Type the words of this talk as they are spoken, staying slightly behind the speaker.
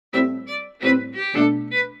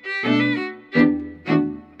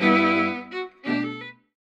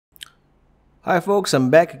Hi folks,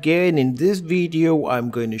 I'm back again. In this video,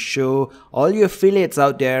 I'm going to show all your affiliates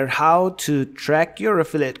out there how to track your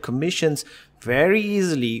affiliate commissions very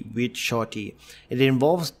easily with Shorty. It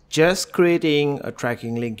involves just creating a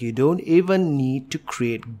tracking link. You don't even need to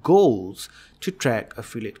create goals to track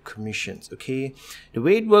affiliate commissions, okay? The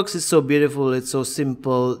way it works is so beautiful, it's so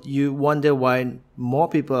simple. You wonder why more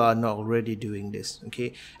people are not already doing this,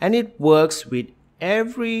 okay? And it works with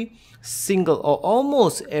every single or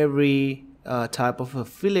almost every type of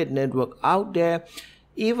affiliate network out there,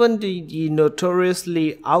 even the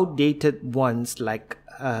notoriously outdated ones like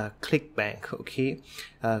ClickBank. Okay,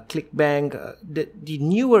 ClickBank, the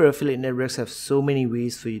newer affiliate networks have so many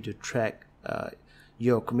ways for you to track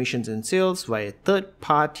your commissions and sales via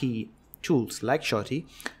third-party tools like Shorty.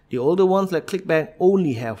 The older ones like ClickBank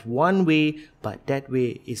only have one way, but that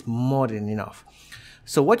way is more than enough.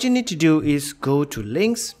 So what you need to do is go to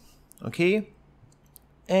links, okay,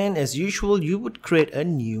 and as usual you would create a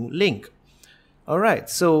new link. Alright,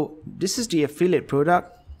 so this is the affiliate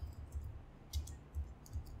product.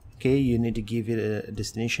 Okay, you need to give it a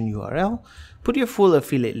destination URL. Put your full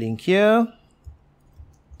affiliate link here,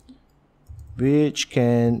 which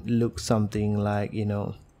can look something like,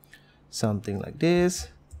 something like this.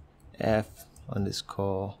 F_ID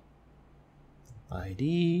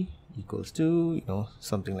equals to,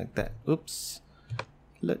 something like that. Oops,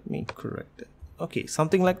 let me correct it. Okay,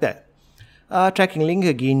 something like that. Tracking link,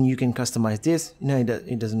 again, you can customize this.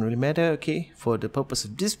 It doesn't really matter, okay? For the purpose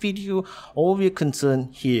of this video, all we're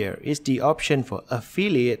concerned here is the option for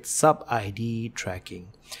affiliate sub-ID tracking.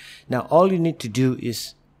 Now, all you need to do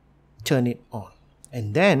is turn it on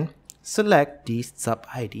and then select the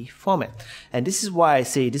sub-ID format. And this is why I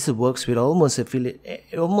say this works with almost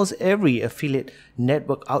every affiliate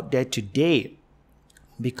network out there today,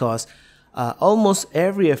 because almost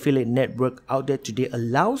every affiliate network out there today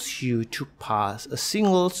allows you to pass a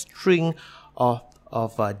single string of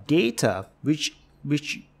data, which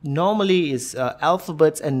normally is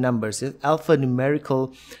alphabets and numbers,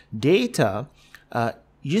 alphanumerical data,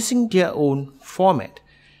 using their own format.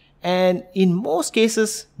 And in most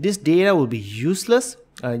cases, this data will be useless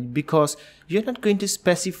because you're not going to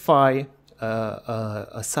specify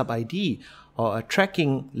a sub-ID or a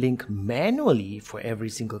tracking link manually for every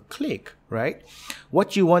single click, right?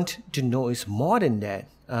 What you want to know is more than that.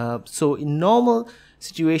 So in normal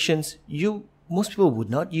situations, most people would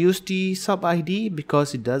not use the sub-ID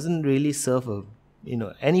because it doesn't really serve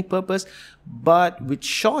any purpose. But with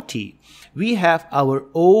Shorty, we have our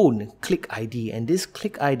own click ID, and this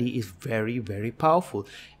click ID is very, very powerful.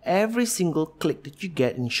 Every single click that you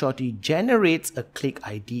get in Shorty generates a click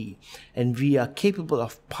ID, and we are capable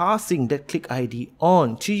of passing that click ID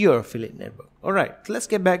on to your affiliate network. Alright, let's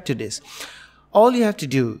get back to this. All you have to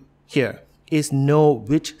do here is know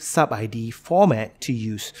which sub-ID format to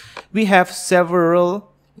use. We have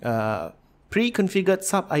several pre-configured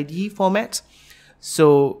sub-ID formats.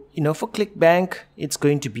 So, for ClickBank, it's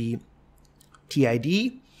going to be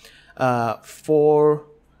TID. For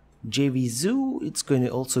JVZoo, it's going to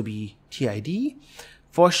also be TID.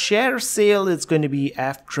 For share sale, it's going to be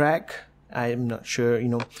FTrack. I'm not sure,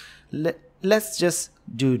 let's just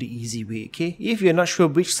do the easy way, okay? If you're not sure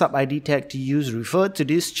which sub-ID tag to use, refer to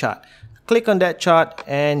this chart. Click on that chart,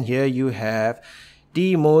 and here you have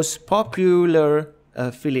the most popular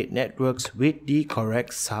affiliate networks with the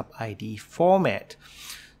correct sub-ID format.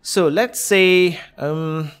 So let's say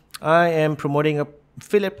I am promoting a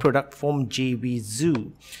affiliate product from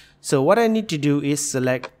JVZoo. So what I need to do is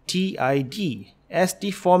select TID as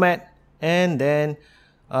the format, and then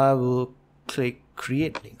I will click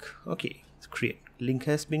create link. Okay, create link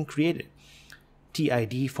has been created.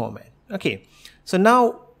 TID format. Okay, so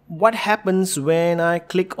now what happens when I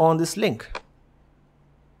click on this link?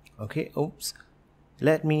 Okay, oops.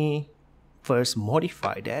 Let me first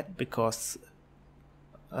modify that because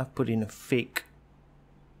I've put in a fake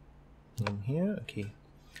in here. Okay,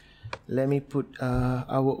 let me put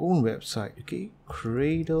our own website, okay,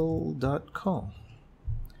 cradle.com,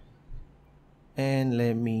 and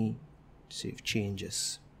let me save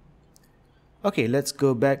changes. Okay, let's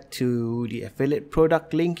go back to the affiliate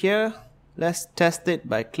product link here. Let's test it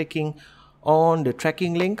by clicking on the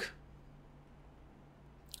tracking link.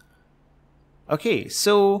 Okay,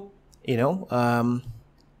 so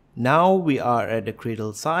now we are at the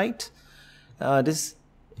Cradle site. This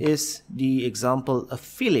is the example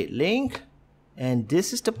affiliate link, and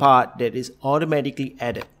this is the part that is automatically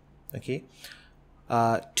added, okay,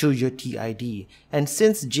 to your TID. And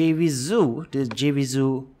since JVZoo, the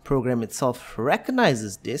JVZoo program itself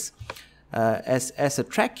recognizes this as a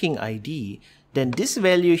tracking ID, then this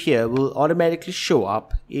value here will automatically show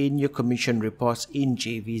up in your commission reports in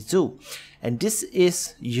JVZoo. And this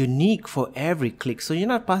is unique for every click. So you're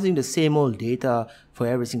not passing the same old data for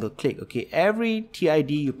every single click. Okay, every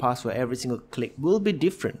TID you pass for every single click will be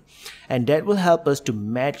different. And that will help us to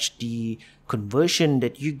match the conversion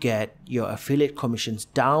that you get your affiliate commissions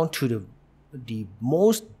down to the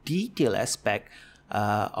most detailed aspect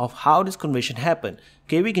of how this conversion happened.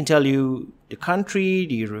 Okay, we can tell you the country,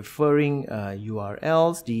 the referring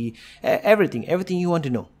URLs, the everything you want to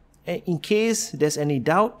know. And in case there's any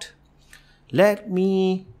doubt, let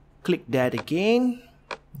me click that again.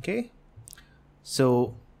 Okay,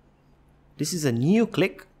 so this is a new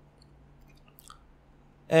click,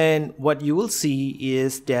 and what you will see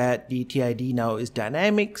is that the TID now is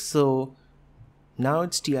dynamic. So now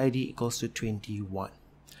its TID equals to 21.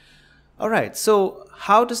 Alright, so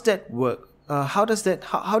how does that work? How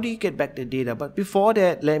do you get back the data? But before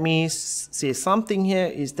that, let me say something here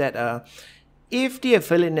is that if the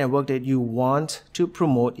affiliate network that you want to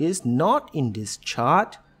promote is not in this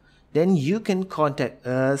chart, then you can contact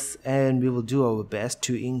us and we will do our best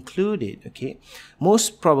to include it. Okay,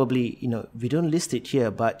 most probably, we don't list it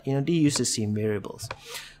here, but they use the same variables.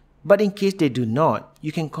 But in case they do not,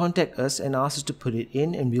 you can contact us and ask us to put it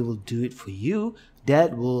in, and we will do it for you.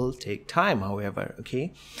 That will take time, however.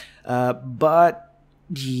 Okay, but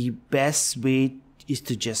the best way is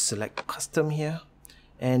to just select custom here,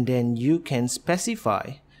 and then you can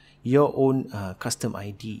specify your own custom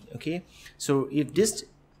ID. Okay, so if this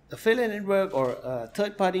affiliate network or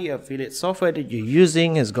third-party affiliate software that you're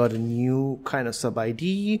using has got a new kind of sub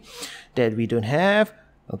ID that we don't have,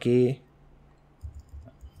 okay,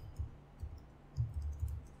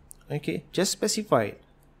 just specify it.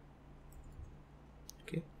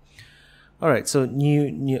 Okay, all right, so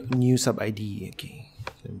new sub ID. Okay,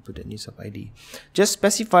 let me put a new sub ID. Just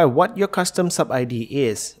specify what your custom sub ID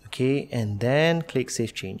is. Okay, and then click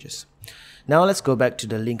save changes. Now let's go back to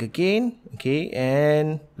the link again. Okay,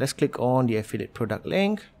 and let's click on the affiliate product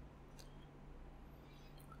link.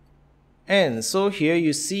 And so here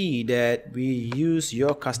you see that we use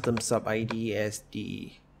your custom sub ID as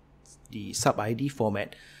the sub ID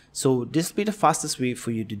format. So this will be the fastest way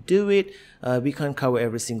for you to do it. We can't cover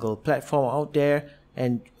every single platform out there,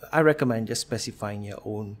 and I recommend just specifying your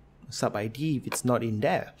own sub ID if it's not in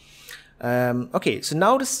there. Okay, so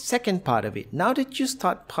now the second part of it. Now that you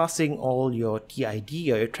start passing all your TID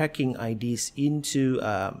or your tracking IDs into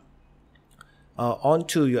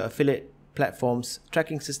onto your affiliate platform's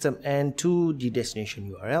tracking system and to the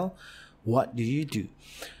destination URL, what do you do?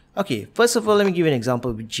 Okay, first of all, let me give you an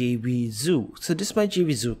example with JVZoo. So this is my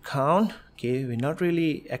JVZoo account. Okay, we're not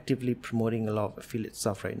really actively promoting a lot of affiliate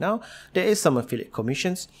stuff right now. There is some affiliate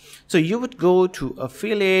commissions. So you would go to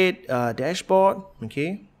affiliate dashboard,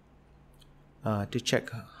 okay, to check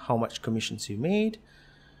how much commissions you made.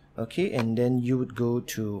 Okay, and then you would go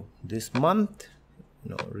to this month,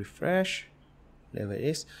 refresh, whatever it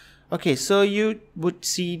is. Okay, so you would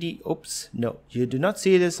see the, you do not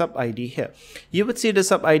see the sub ID here. You would see the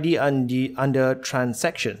sub ID under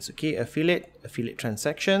transactions. Okay, affiliate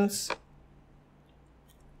transactions.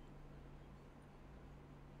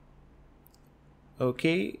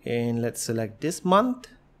 Okay, and let's select this month.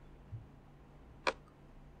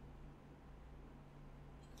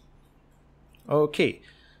 Okay,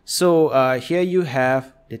 so here you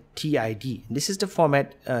have the TID. This is the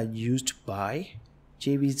format used by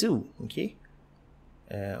JVZoo, okay,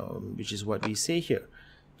 which is what we say here,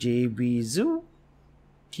 JVZoo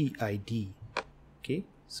TID. Okay,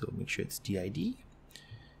 so make sure it's TID.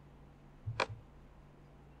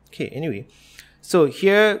 Okay, anyway, so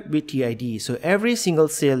here with TID, so every single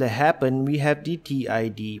sale that happened, we have the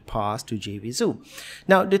TID passed to JVZoo.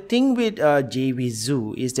 Now the thing with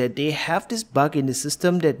JVZoo is that they have this bug in the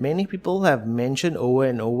system that many people have mentioned over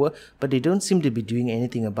and over, but they don't seem to be doing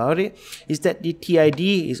anything about it, is that the TID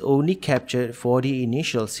is only captured for the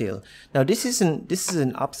initial sale. Now this is an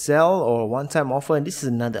upsell or one-time offer, and this is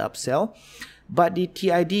another upsell. But the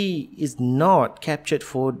TID is not captured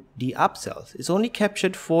for the upsells. It's only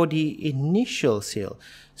captured for the initial sale.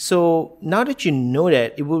 So now that you know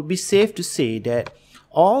that, it will be safe to say that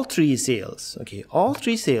all three sales, okay,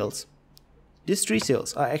 these three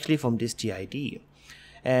sales are actually from this TID.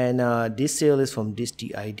 And this sale is from this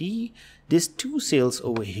TID. These two sales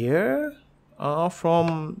over here are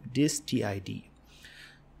from this TID.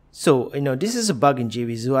 So, this is a bug in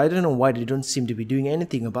JVZoo. I don't know why they don't seem to be doing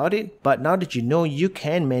anything about it, but now that you know, you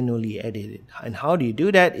can manually edit it. And how do you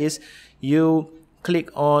do that is you click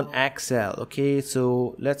on Excel. Okay,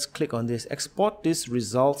 so let's click on this, export this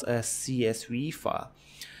results as CSV file.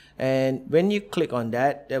 And when you click on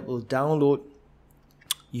that, that will download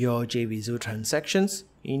your JVZoo transactions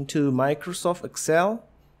into Microsoft Excel.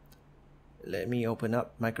 Let me open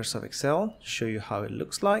up Microsoft Excel, show you how it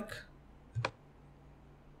looks like.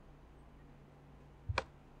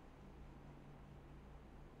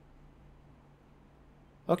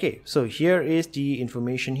 Okay, so here is the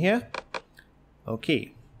information here.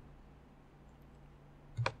 Okay,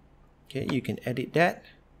 you can edit that.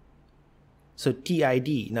 So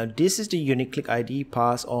TID, now this is the unique click ID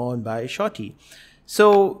passed on by Shorty.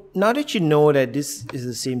 So now that you know that this is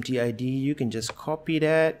the same TID, you can just copy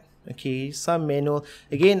that. Okay, some manual.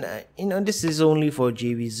 Again, this is only for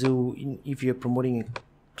JVZoo. If you're promoting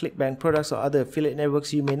ClickBank products or other affiliate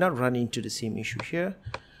networks, you may not run into the same issue here.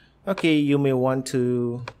 Okay, you may want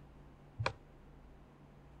to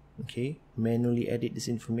manually edit this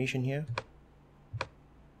information here.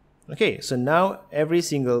 Okay, so now every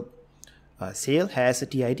single sale has a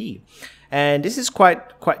TID, and this is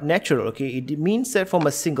quite natural. Okay, it means that from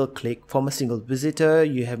a single click, from a single visitor,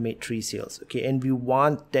 you have made 3 sales. Okay, and we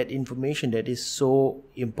want that information, that is so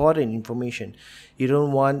important information. You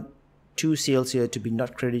don't want 2 sales here to be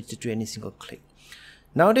not credited to any single click.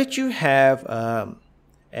 Now that you have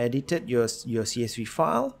edited your CSV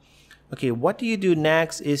file, okay, what do you do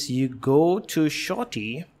next is you go to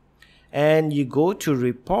Shorty and you go to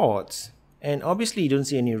reports, and obviously you don't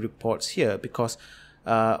see any reports here because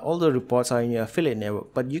all the reports are in your affiliate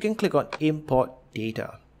network, but you can click on import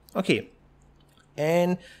data. Okay,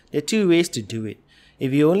 and there are 2 ways to do it.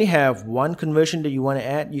 If you only have one conversion that you want to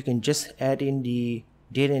add, you can just add in the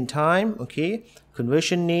date and time, okay,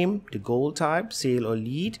 conversion name, the goal type, sale or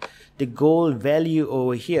lead, the goal value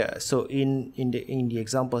over here. So in the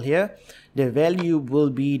example here, the value will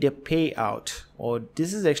be the payout, or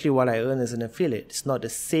this is actually what I earn as an affiliate. It's not the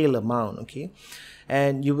sale amount, okay?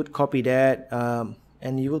 And you would copy that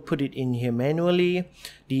and you will put it in here manually.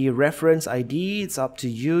 The reference ID, it's up to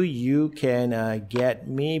you. You can get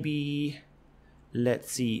maybe,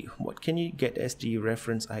 let's see, what can you get as the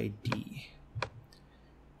reference ID?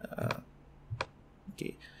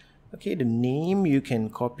 Okay, the name, you can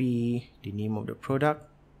copy the name of the product.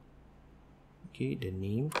 Okay, the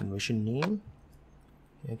name, conversion name.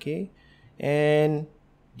 Okay, and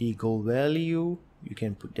the goal value, you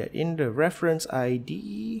can put that in. The reference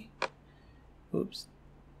ID, oops,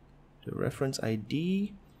 the reference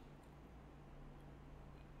ID.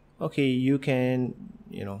 Okay, you can,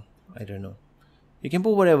 I don't know, you can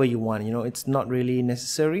put whatever you want. It's not really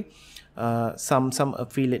necessary. Some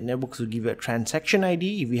affiliate networks will give you a transaction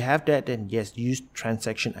ID. If you have that, then yes, use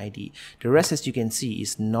transaction ID. The rest, as you can see,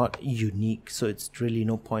 is not unique, so it's really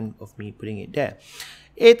no point of me putting it there.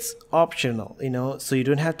 It's optional, so you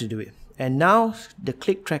don't have to do it. And now the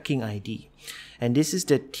click tracking ID, and this is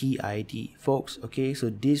the TID, folks. Okay, so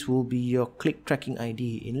this will be your click tracking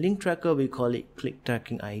ID. In Link Tracker, we call it click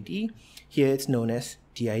tracking ID. Here it's known as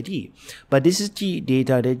TID, but this is the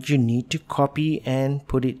data that you need to copy and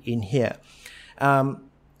put it in here. And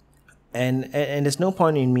there's no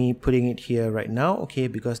point in me putting it here right now, okay,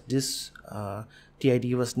 because this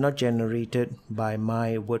TID was not generated by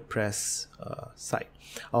my WordPress site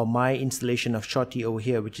or my installation of Shorty over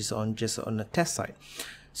here, which is just on a test site.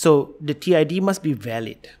 So the TID must be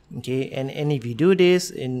valid, okay, and if you do this,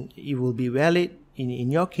 it will be valid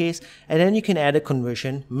in your case, and then you can add a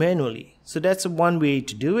conversion manually. So that's one way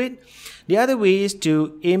to do it. The other way is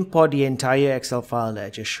to import the entire Excel file that I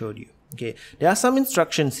just showed you. Okay, there are some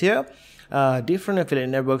instructions here. Different affiliate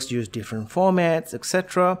networks use different formats,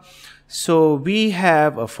 etc. So we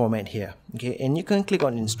have a format here, okay, and you can click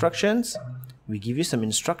on instructions. We give you some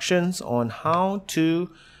instructions on how to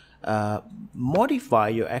modify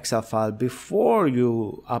your Excel file before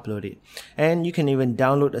you upload it, and you can even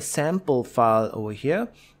download a sample file over here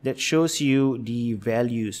that shows you the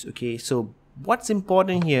values. Okay, so what's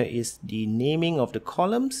important here is the naming of the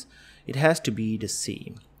columns. It has to be the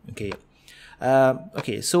same. Okay,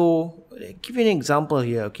 so give you an example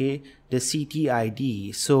here. Okay, the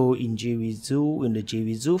CTID. So in JVZoo, in the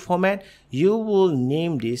JVZoo format, you will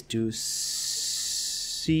name this to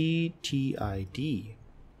CTID.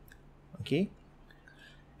 Okay,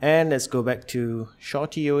 and let's go back to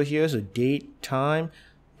Shorty over here. So date, time,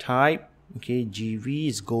 type, okay, GV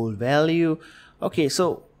is goal value. Okay,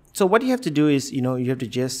 so what you have to do is, you have to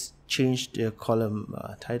just change the column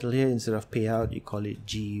title here. Instead of payout, you call it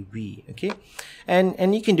GV. Okay,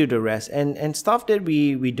 and you can do the rest, and stuff that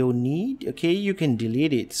we don't need, okay, you can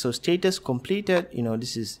delete it. So status completed,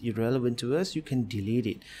 this is irrelevant to us, you can delete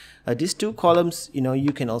it. These 2 columns,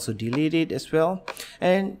 you can also delete it as well,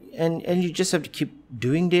 and you just have to keep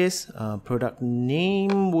doing this. Product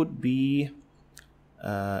name would be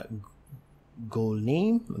goal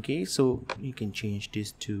name. Okay, so you can change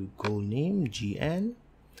this to goal name GN.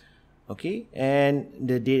 Okay, and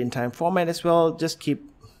the date and time format as well, just keep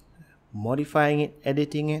modifying it,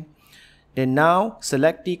 editing it. Then now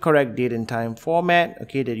select the correct date and time format,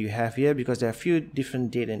 okay, that you have here, because there are a few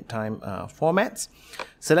different date and time formats.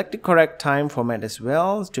 Select the correct time format as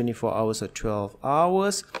well, 24 hours or 12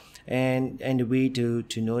 hours. And the way to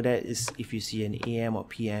know that is if you see an AM or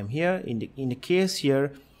PM here. In the case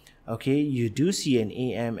here, okay, you do see an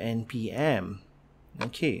AM and PM.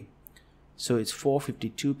 Okay, so it's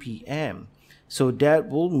 4:52 PM. So that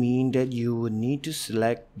will mean that you would need to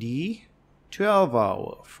select the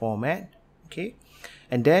 12-hour format. Okay,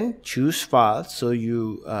 and then choose file. So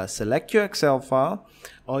you select your Excel file,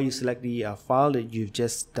 or you select the file that you've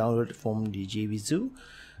just downloaded from the JVZoo.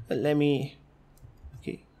 Let me,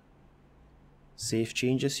 okay, save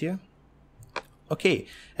changes here. Okay,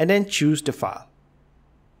 and then choose the file.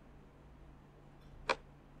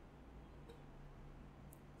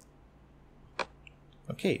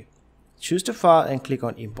 Okay, choose the file and click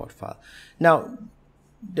on import file. Now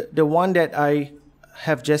the one that I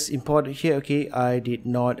have just imported here, okay, I did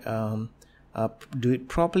not do it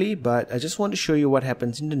properly, but I just want to show you what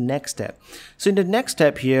happens in the next step. So in the next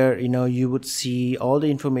step here, you know, you would see all the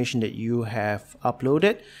information that you have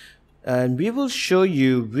uploaded, and we will show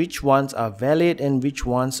you which ones are valid and which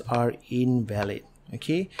ones are invalid.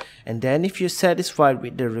 Okay, and then if you're satisfied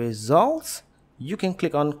with the results, you can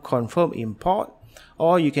click on confirm import,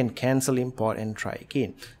 or you can cancel import and try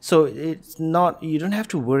again. So it's not, you don't have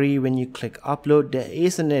to worry when you click upload. There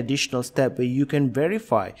is an additional step where you can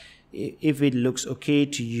verify if it looks okay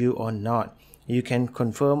to you or not. You can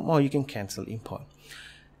confirm or you can cancel import.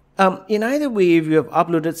 In either way, if you have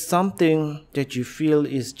uploaded something that you feel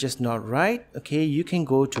is just not right, okay, you can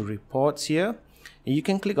go to reports here. You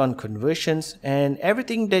can click on conversions, and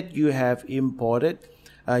everything that you have imported,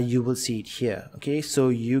 you will see it here. Okay, so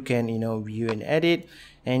you can, you know, view and edit,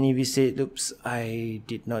 and if you say, oops, I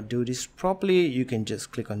did not do this properly, you can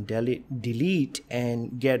just click on delete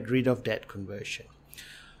and get rid of that conversion.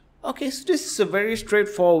 Okay, so this is a very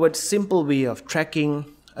straightforward, simple way of tracking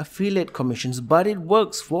affiliate commissions, but it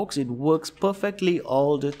works, folks. It works perfectly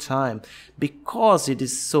all the time because it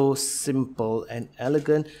is so simple and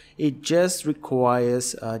elegant. It just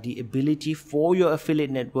requires the ability for your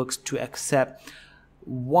affiliate networks to accept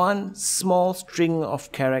one small string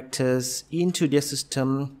of characters into their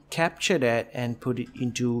system, capture that and put it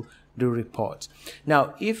into the reports.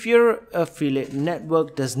 Now, if your affiliate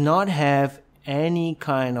network does not have any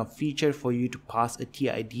kind of feature for you to pass a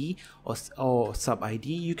TID or sub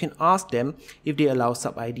ID, you can ask them if they allow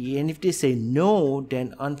sub ID, and if they say no,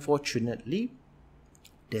 then unfortunately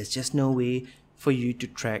there's just no way for you to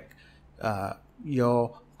track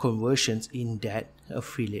your conversions in that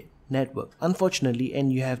affiliate network, unfortunately.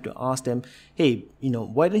 And you have to ask them, hey, you know,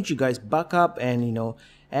 why don't you guys back up and, you know,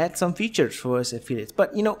 add some features for us affiliates.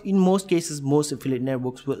 But you know, in most cases, most affiliate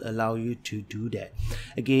networks will allow you to do that.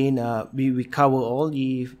 Again, we cover all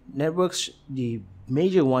the networks, the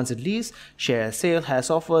major ones at least: Share Sale, Has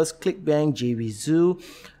Offers, ClickBank, JVZoo,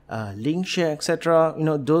 Linkshare, etc. You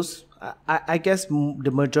know, those I guess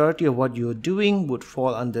the majority of what you're doing would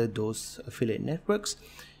fall under those affiliate networks.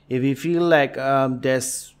 If you feel like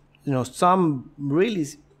there's, you know, some really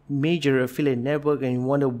major affiliate network and you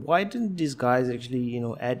wonder why didn't these guys actually, you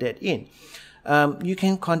know, add that in, you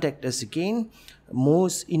can contact us again.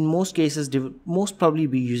 In most cases, they would most probably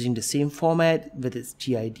be using the same format, whether it's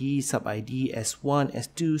TID, sub ID, S1,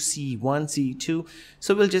 S2, C1, C2.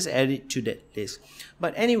 So we'll just add it to that list.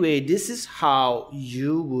 But anyway, this is how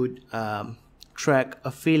you would track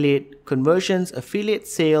affiliate conversions, affiliate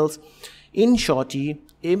sales in Shorty.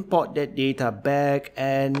 Import that data back,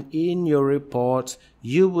 and in your reports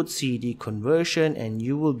you would see the conversion, and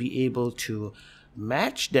you will be able to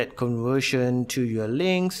match that conversion to your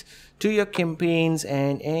links, to your campaigns,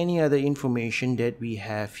 and any other information that we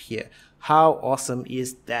have here. How awesome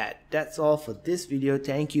is that? That's all for this video.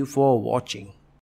 Thank you for watching.